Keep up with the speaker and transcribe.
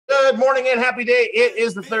Good morning and happy day. It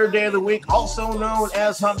is the third day of the week, also known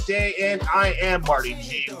as Hump Day, and I am Marty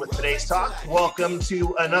G with today's talk. Welcome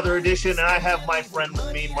to another edition, and I have my friend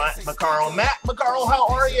with me, Matt McCarl. Matt McCarl, how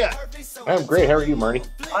are you? I'm great. How are you, Marty?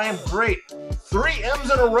 I am great. 3 M's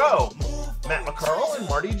in a row. Matt McCarl and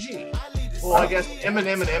Marty G. Well, I guess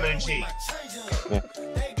Eminem and M and G. Yeah,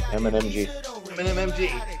 M&MG. M&MG.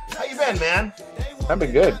 How you been, man? I've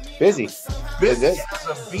been good. Busy. Busy as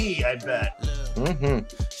a bee, I bet. Mm-hmm.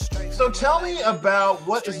 So tell me about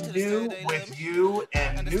what is new with you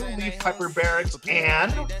and New Leaf Hyperbarics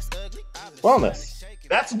and Wellness.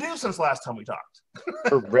 That's new since last time we talked.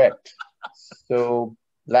 Correct. So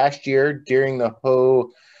last year, during the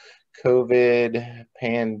whole COVID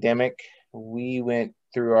pandemic, we went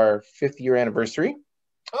through our 5th year anniversary.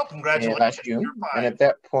 Oh, congratulations. Last June. And at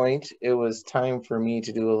that point, it was time for me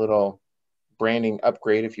to do a little branding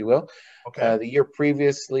upgrade, if you will. Okay. The year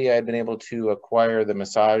previously, I had been able to acquire the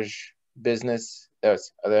massage business that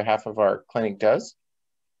the other half of our clinic does.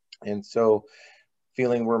 And so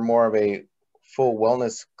feeling we're more of a full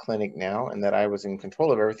wellness clinic now and that I was in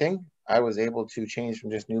control of everything, I was able to change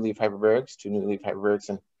from just New Leaf Hyperbarics to New Leaf Hyperbarics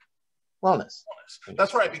and Wellness.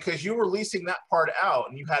 That's right, because you were leasing that part out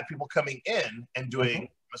and you had people coming in and doing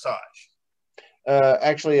massage.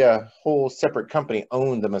 Actually, a whole separate company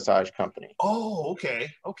owned the massage company. Oh, okay.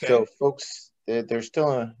 Okay. So folks, there's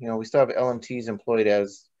still we still have LMTs employed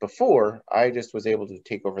as before. I just was able to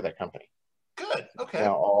take over that company. Good. Okay.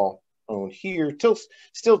 Now all owned here.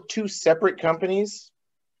 Still 2 separate companies,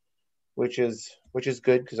 which is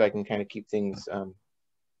good because I can kind of keep things a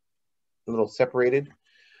little separated,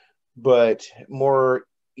 but more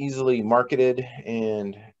easily marketed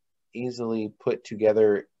and easily put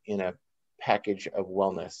together in a package of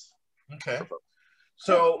wellness. Okay.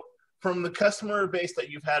 So from the customer base that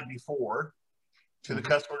you've had before to the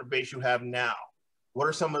customer base you have now, what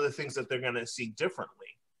are some of the things that they're going to see differently?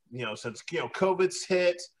 Since COVID's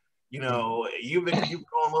hit, you've going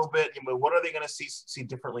a little bit. What are they going to see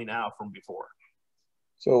differently now from before?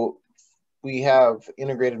 So we have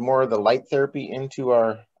integrated more of the light therapy into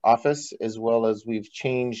our office, as well as we've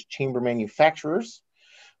changed chamber manufacturers.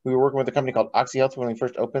 We were working with a company called OxyHealth when we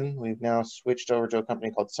first opened. We've now switched over to a company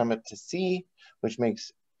called Summit to C, which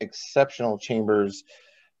makes exceptional chambers,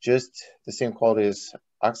 just the same quality as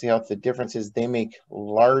OxyHealth. The difference is they make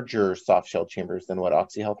larger soft shell chambers than what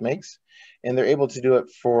OxyHealth makes, and they're able to do it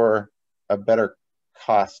for a better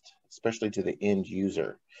cost, especially to the end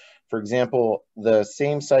user. For example, the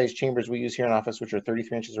same size chambers we use here in office, which are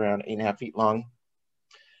 33 inches around, 8.5 feet long.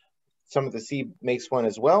 Summit to C makes one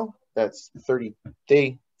as well. That's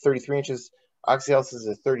 33 inches. OxyHealth is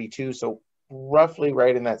a 32, so roughly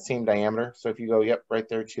right in that same diameter. So if you go, right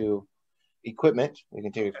there to equipment, we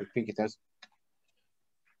can take a quick peek at this.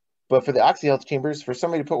 But for the OxyHealth chambers, for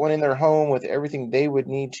somebody to put one in their home with everything they would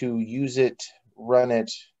need to use it, run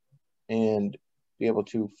it, and be able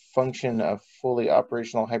to function a fully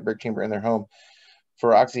operational hyperbaric chamber in their home,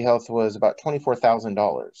 for OxyHealth was about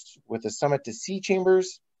 $24,000. With the Summit to C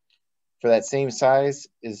chambers, for that same size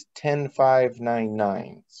is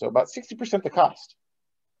 $10,599. So about 60% the cost,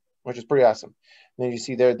 which is pretty awesome. And then you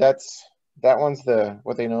see there, that one's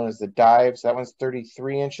what they know as the dives. That one's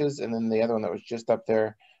 33 inches. And then the other one that was just up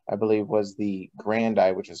there, I believe, was the Grand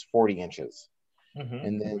Dive, which is 40 inches.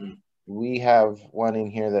 And then we have one in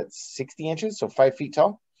here that's 60 inches, so 5 feet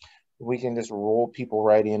tall. We can just roll people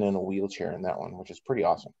right in a wheelchair in that one, which is pretty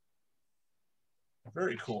awesome.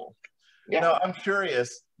 Very cool. Yeah. Now, I'm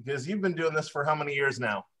curious, because you've been doing this for how many years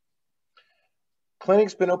now?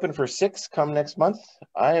 Clinic's been open for 6 come next month.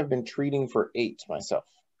 I have been treating for 8 myself.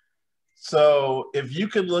 So if you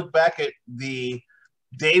could look back at the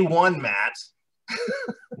day one Matt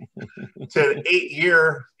to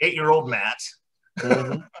 8-year-old Matt,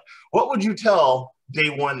 what would you tell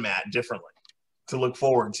day one Matt differently to look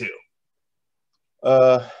forward to?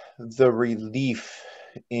 The relief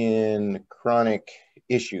in chronic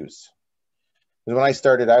issues. When I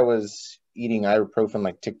started, I was eating ibuprofen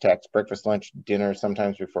like Tic Tacs, breakfast, lunch, dinner,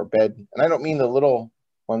 sometimes before bed. And I don't mean the little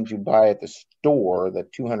ones you buy at the store, the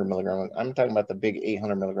 200 milligram ones. I'm talking about the big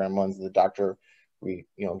 800 milligram ones the doctor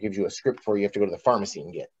gives you a script for. You have to go to the pharmacy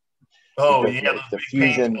and get. Oh, because yeah, the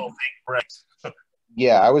fusion. Right.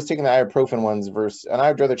 Yeah, I was taking the ibuprofen ones and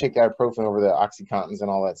I'd rather take the ibuprofen over the OxyContins and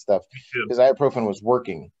all that stuff because ibuprofen was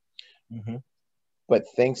working. But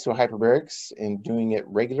thanks to Hyperbarics and doing it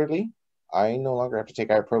regularly, I no longer have to take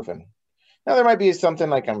ibuprofen. Now, there might be something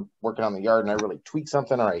like I'm working on the yard and I really tweak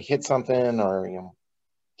something or I hit something or,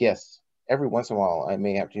 yes, every once in a while I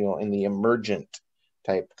may have to, in the emergent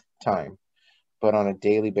type time. but on a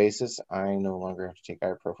daily basis, I no longer have to take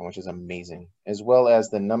ibuprofen, which is amazing. As well as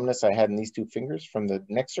the numbness I had in these two fingers from the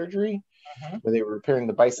neck surgery, where they were repairing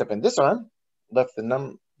the bicep in this arm, left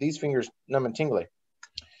these fingers numb and tingly.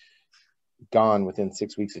 Gone within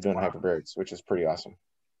 6 weeks of doing hyperbarics, which is pretty awesome.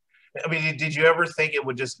 I mean, did you ever think it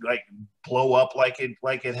would just like blow up like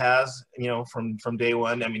it has, from day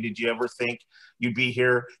one? I mean, did you ever think you'd be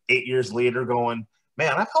here 8 years later going,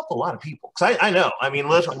 man, I've helped a lot of people? Because I know, I mean,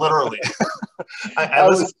 literally. I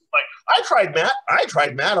listen, like, I tried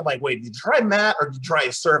Matt. I'm like, wait, did you try Matt or did you try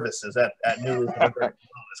his services at New Year's?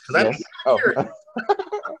 Because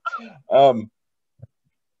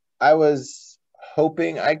I was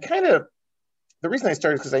hoping, the reason I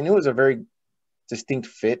started is because I knew it was a very distinct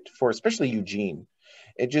fit for especially Eugene.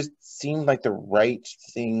 It just seemed like the right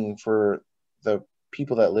thing for the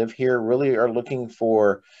people that live here, really are looking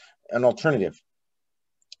for an alternative.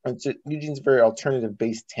 Eugene's a very alternative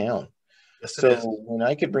based town. Yes, so when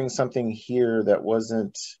I could bring something here that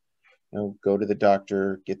wasn't, go to the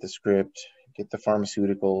doctor, get the script, get the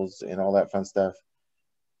pharmaceuticals and all that fun stuff,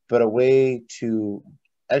 but a way to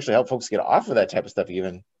actually help folks get off of that type of stuff,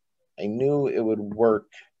 even, I knew it would work.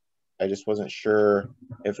 I just wasn't sure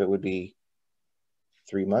if it would be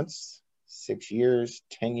 3 months, 6 years,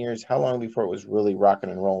 10 years, how long before it was really rocking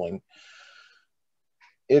and rolling.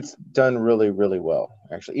 It's done really, really well.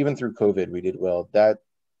 Actually, even through COVID, we did well.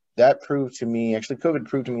 That proved to me, actually, COVID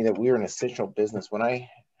proved to me that we were an essential business. When I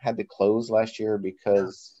had to close last year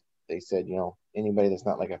because they said, anybody that's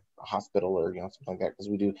not like a hospital or, something like that, because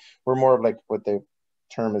we're more of like what the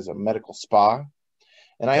term is a medical spa.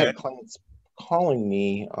 And I had clients calling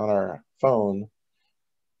me on our phone,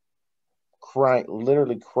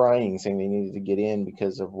 literally crying, saying they needed to get in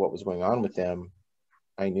because of what was going on with them.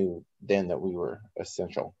 I knew then that we were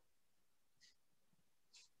essential.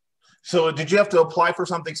 So did you have to apply for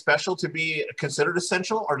something special to be considered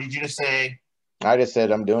essential, or did you just say? I just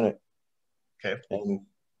said, I'm doing it. Okay. And,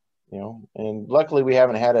 and luckily we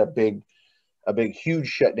haven't had a big, huge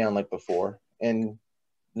shutdown like before. And,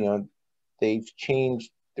 they've changed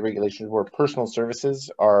the regulations where personal services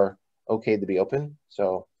are okay to be open.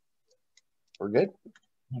 So we're good.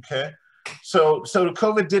 Okay. So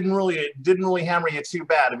COVID didn't really hammer you too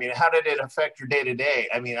bad. I mean, how did it affect your day to day?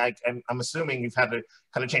 I mean, I'm assuming you've had to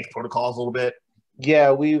kind of change protocols a little bit.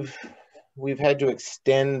 Yeah, we've had to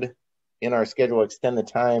extend the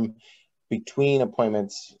time between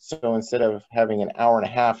appointments. So instead of having an hour and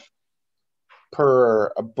a half per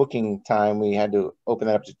a booking time, we had to open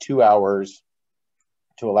that up to 2 hours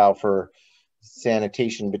to allow for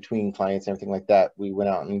sanitation between clients and everything like that. We went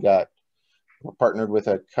out and we're partnered with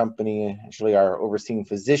a company. Actually, our overseeing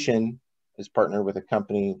physician is partnered with a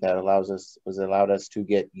company that allowed us to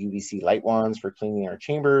get UVC light wands for cleaning our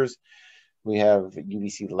chambers. We have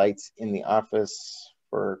UVC lights in the office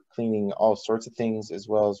for cleaning all sorts of things, as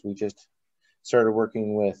well as we just started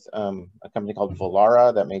working with a company called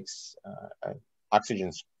Volara that makes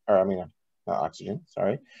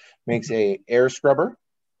makes a air scrubber.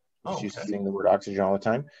 Just used to saying the word oxygen all the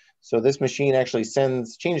time. So this machine actually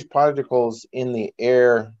changes particles in the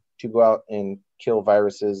air to go out and kill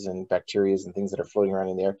viruses and bacteria and things that are floating around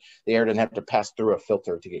in the air. The air doesn't have to pass through a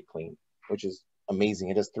filter to get clean, which is amazing.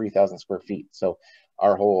 It is 3,000 square feet. So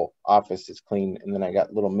our whole office is clean. And then I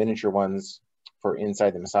got little miniature ones for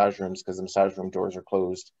inside the massage rooms, because the massage room doors are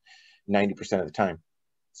closed 90% of the time.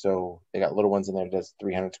 So they got little ones in there that's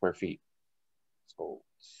 300 square feet. So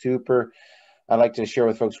super. I like to share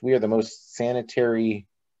with folks, we are the most sanitary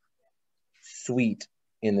suite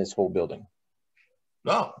in this whole building.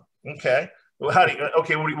 Oh, okay. Well, what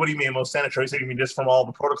do you mean most sanitary? So you mean just from all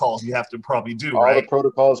the protocols you have to probably do, all right? The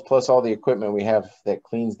protocols plus all the equipment we have that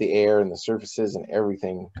cleans the air and the surfaces and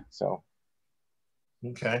everything. So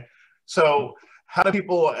okay. So how do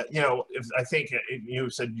people, if I think you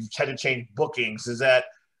said you've had to change bookings, is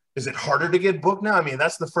it harder to get booked now? I mean,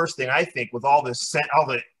 that's the first thing I think with all this all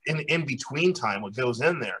the in between time what goes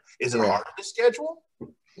in there. Is it harder to schedule?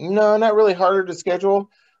 No, not really harder to schedule.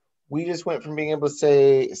 We just went from being able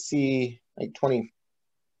to see like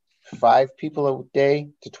 25 people a day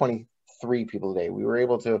to 23 people a day.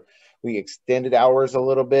 We extended hours a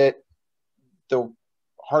little bit. The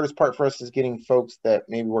hardest part for us is getting folks that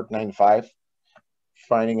maybe work 9 to 5,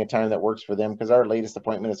 finding a time that works for them, because our latest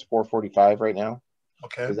appointment is 4:45 right now.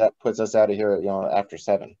 Okay. Because that puts us out of here, after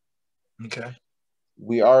 7. Okay.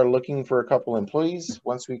 We are looking for a couple employees.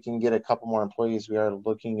 Once we can get a couple more employees, we are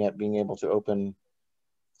looking at being able to open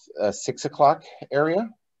a 6 o'clock area.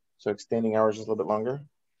 So extending hours just a little bit longer,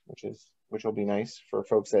 which will be nice for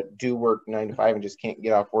folks that do work 9 to 5 and just can't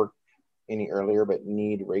get off work any earlier, but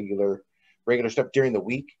need regular regular stuff during the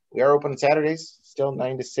week. We are open on Saturdays, still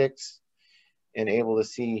 9 to 6, and able to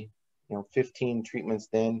see, 15 treatments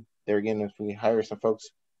then. There again, if we hire some folks,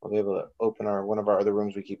 we'll be able to open one of our other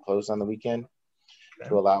rooms we keep closed on the weekend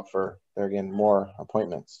to allow for, there again, more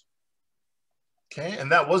appointments. Okay,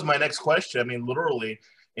 and that was my next question. I mean, literally,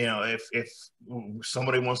 if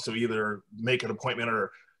somebody wants to either make an appointment,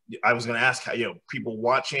 or I was going to ask how, people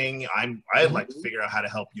watching, I'd like to figure out how to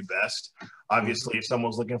help you best. Obviously, if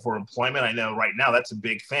someone's looking for employment, I know right now that's a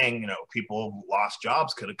big thing. People lost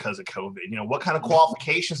jobs because of COVID. What kind of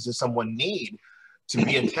qualifications does someone need to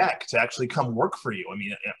be a tech to actually come work for you? I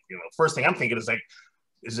mean, first thing I'm thinking is like,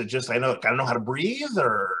 is it just I don't know how to breathe,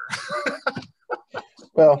 or?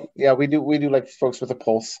 Well, yeah, we do like folks with a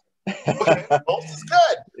pulse. Okay, pulse is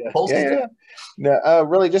good. Yeah. Pulse is good. No,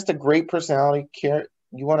 really, just a great personality.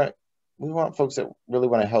 We want folks that really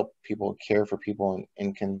want to help people, care for people,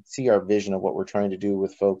 and can see our vision of what we're trying to do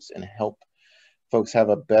with folks and help folks have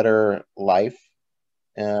a better life,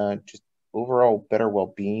 just overall better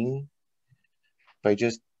well-being by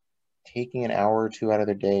just taking an hour or two out of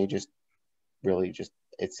their day, just really just,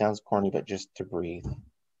 it sounds corny, but just to breathe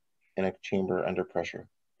in a chamber under pressure.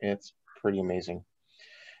 It's pretty amazing.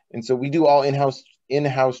 And so we do all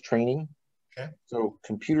in-house training. Okay. So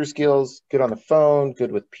computer skills, good on the phone,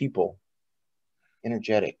 good with people,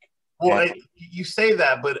 energetic. Well, you say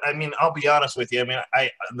that, but I mean, I'll be honest with you. I mean,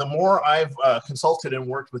 the more I've consulted and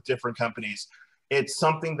worked with different companies, it's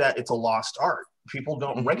something that it's a lost art. People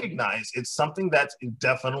don't recognize it's something that's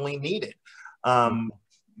definitely needed.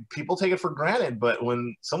 People take it for granted, but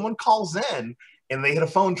when someone calls in and they hit a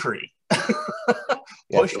phone tree,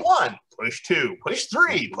 push 1, push 2, push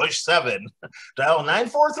 3, push 7, dial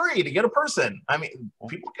 943 to get a person. I mean,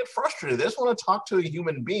 people get frustrated. They just want to talk to a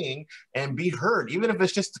human being and be heard. Even if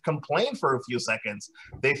it's just to complain for a few seconds,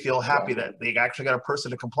 they feel happy that they actually got a person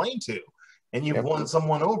to complain to, and you've won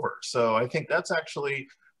someone over. So I think that's actually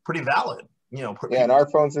pretty valid. And our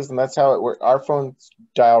phone system, that's how it works. Our phones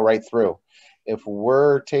dial right through. If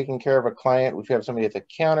we're taking care of a client, if we have somebody at the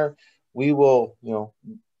counter, we will,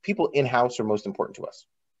 people in-house are most important to us.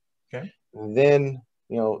 Okay. Then,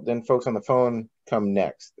 then folks on the phone come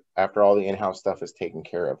next after all the in-house stuff is taken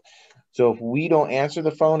care of. So if we don't answer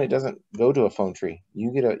the phone, it doesn't go to a phone tree.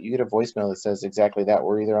 You get a voicemail that says exactly that.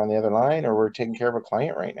 We're either on the other line or we're taking care of a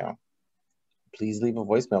client right now. Please leave a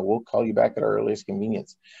voicemail. We'll call you back at our earliest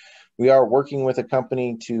convenience. We are working with a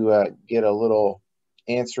company to get a little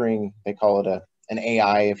answering, they call it an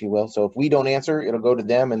AI, if you will. So if we don't answer, it'll go to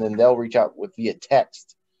them, and then they'll reach out via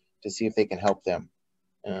text to see if they can help them.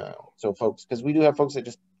 So folks, because we do have folks that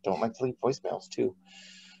just don't like to leave voicemails too.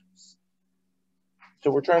 So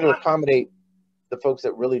we're trying to accommodate the folks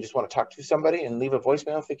that really just want to talk to somebody and leave a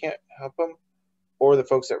voicemail if they can't help them, or the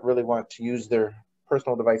folks that really want to use their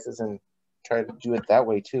personal devices and try to do it that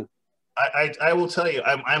way too. I will tell you,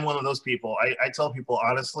 I'm one of those people. I tell people,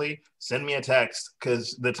 honestly, send me a text,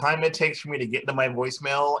 because the time it takes for me to get into my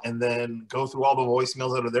voicemail and then go through all the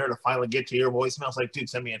voicemails that are there to finally get to your voicemail, it's like, dude,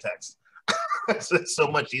 send me a text. It's so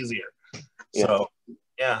much easier. Yeah. So,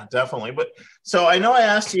 yeah, definitely. But so I know I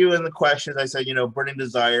asked you in the questions, I said, burning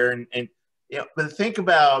desire, and but think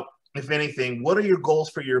about, if anything, what are your goals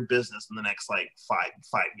for your business in the next like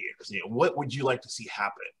five years? What would you like to see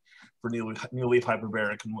happen for New Leaf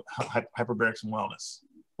Hyperbarics and Wellness?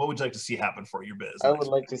 What would you like to see happen for your business? I would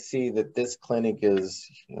like to see that this clinic is,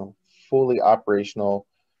 fully operational,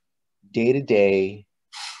 day to day,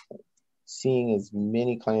 seeing as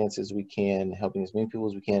many clients as we can, helping as many people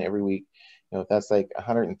as we can every week. If that's like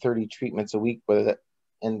 130 treatments a week,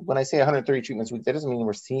 and when I say 130 treatments a week, that doesn't mean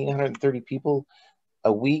we're seeing 130 people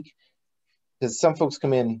a week, because some folks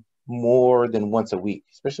come in more than once a week,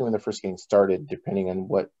 especially when they're first getting started, depending on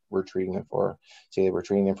what we're treating them for. Say we're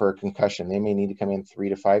treating them for a concussion, they may need to come in 3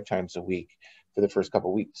 to 5 times a week for the first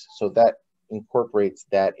couple of weeks. So that incorporates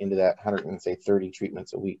that into that 130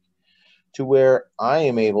 treatments a week, to where I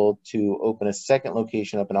am able to open a second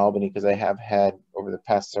location up in Albany, because I have had over the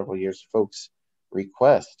past several years folks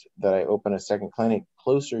request that I open a second clinic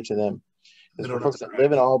closer to them. Because for folks that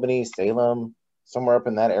live in Albany, Salem, somewhere up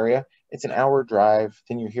in that area, it's an hour drive.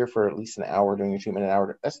 Then you're here for at least an hour doing your treatment, an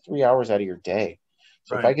hour. That's 3 hours out of your day.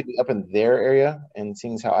 So if I could be up in their area, and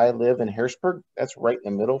seeing as how I live in Harrisburg, that's right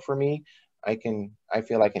in the middle for me. I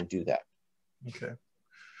feel I can do that. Okay.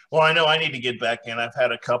 Well, I know I need to get back in. I've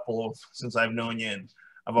had a couple since I've known you, and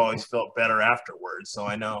I've always felt better afterwards. So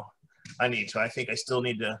I know I need to. I think I still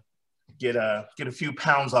need to get a few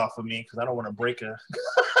pounds off of me, because I don't want to break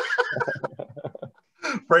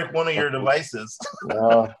one of your devices.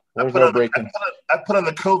 No, there's no breaking. I put on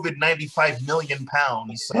the COVID 95 million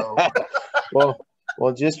pounds. So well,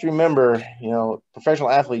 Well, just remember, professional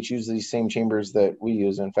athletes use these same chambers that we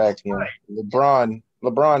use. In fact, Right.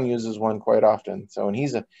 LeBron uses one quite often. So, and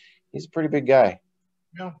he's a pretty big guy.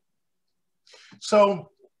 Yeah. So,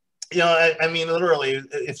 I mean, literally,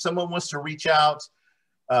 if someone wants to reach out,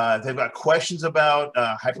 if they've got questions about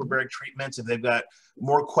hyperbaric treatments, if they've got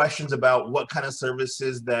more questions about what kind of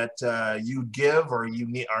services that you give or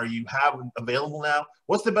you have available now,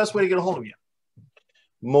 what's the best way to get a hold of you?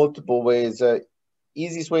 Multiple ways.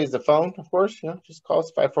 Easiest way is the phone, of course. Just call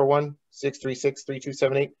us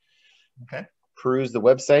 541-636-3278. Okay. Peruse the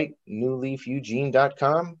website,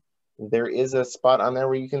 newleafeugene.com. There is a spot on there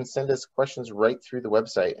where you can send us questions right through the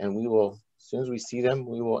website, and we will, as soon as we see them,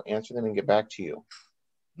 we will answer them and get back to you.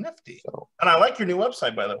 Nifty. So, and I like your new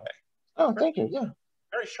website, by the way. Oh, thank you. Yeah.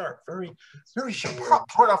 Very sharp. Very, very sharp.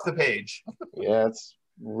 Right off the page. Yeah, it's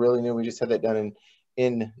really new. We just had that done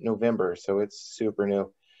in November, so it's super new.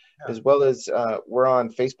 Yeah. As well as we're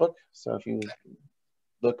on Facebook. So if you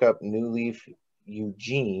look up New Leaf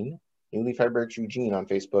Eugene, New Leaf Hyperbarics Eugene on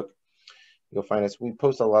Facebook, you'll find us. We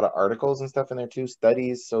post a lot of articles and stuff in there too,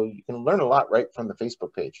 studies. So you can learn a lot right from the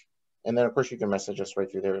Facebook page. And then, of course, you can message us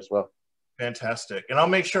right through there as well. Fantastic. And I'll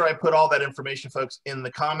make sure I put all that information, folks, in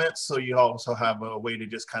the comments. So you also have a way to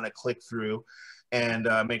just kind of click through and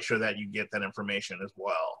make sure that you get that information as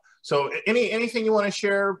well. So anything you want to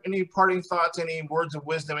share, any parting thoughts, any words of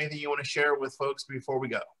wisdom, anything you want to share with folks before we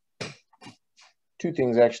go? Two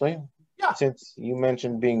things, actually. Yeah. Since you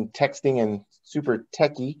mentioned being texting and super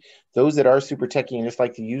techie, those that are super techie and just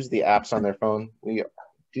like to use the apps on their phone, we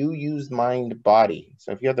do use Mind Body.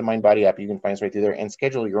 So if you have the Mind Body app, you can find us right through there and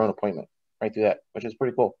schedule your own appointment right through that, which is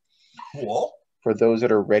pretty cool. Cool. For those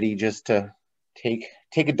that are ready just to take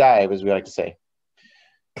a dive, as we like to say.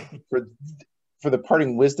 For the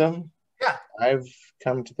parting wisdom, yeah, I've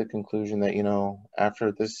come to the conclusion that,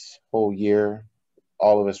 after this whole year,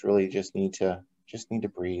 all of us really just need to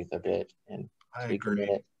breathe a bit and take a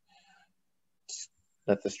minute,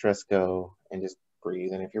 let the stress go and just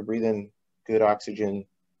breathe. And if you're breathing good oxygen,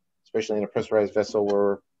 especially in a pressurized vessel where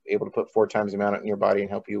we're able to put 4 times the amount in your body and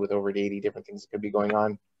help you with over 80 different things that could be going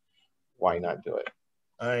on, why not do it?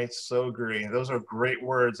 I so agree. Those are great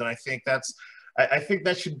words. And I think that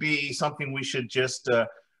should be something we should just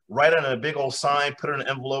write on a big old sign, put it in an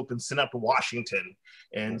envelope and send up to Washington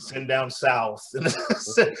and send down south.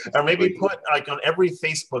 Or maybe put like on every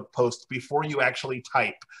Facebook post before you actually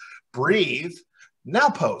type, breathe, now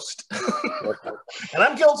post. And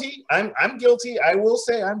I'm guilty. I'm guilty. I will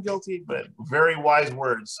say I'm guilty, but very wise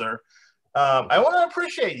words, sir. I want to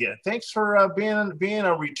appreciate you. Thanks for being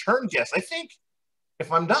a return guest. I think,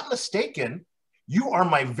 if I'm not mistaken, you are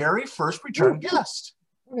my very first return guest.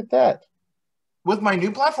 Look at that. With my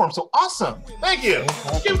new platform. So awesome. Thank you.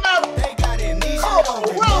 Give them a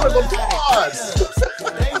round of applause.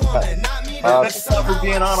 Thanks a lot for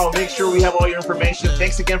being on. I'll make sure we have all your information.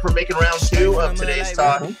 Thanks again for making round 2 of today's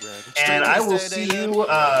talk. And I will see you,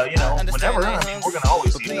 whenever. I mean, we're going to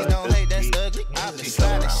always see you.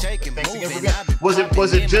 Thanks again for being. Was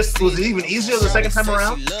it even easier the second time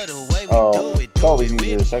around? Oh, it's always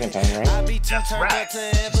easier the second time, right? That's right.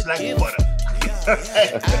 Just like butter.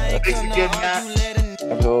 Okay. Thanks again, Matt.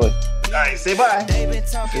 Absolutely. All right, say bye.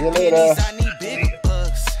 See you later.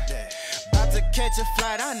 About to catch a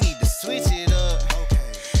flight, I need to switch it up.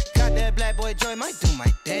 Got that black boy joy, might do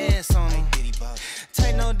my dance on him.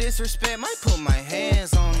 Take no disrespect, might put my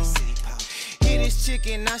hands on him. Hit this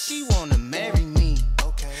chicken, now she wanna marry me.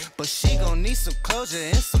 But she gon' need some closure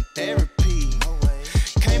and some therapy.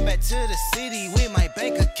 Came back to the city with my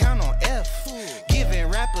bank account on F. Giving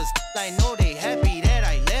rappers like know they happy that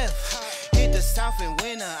I left. Hit the south in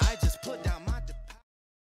winter, I just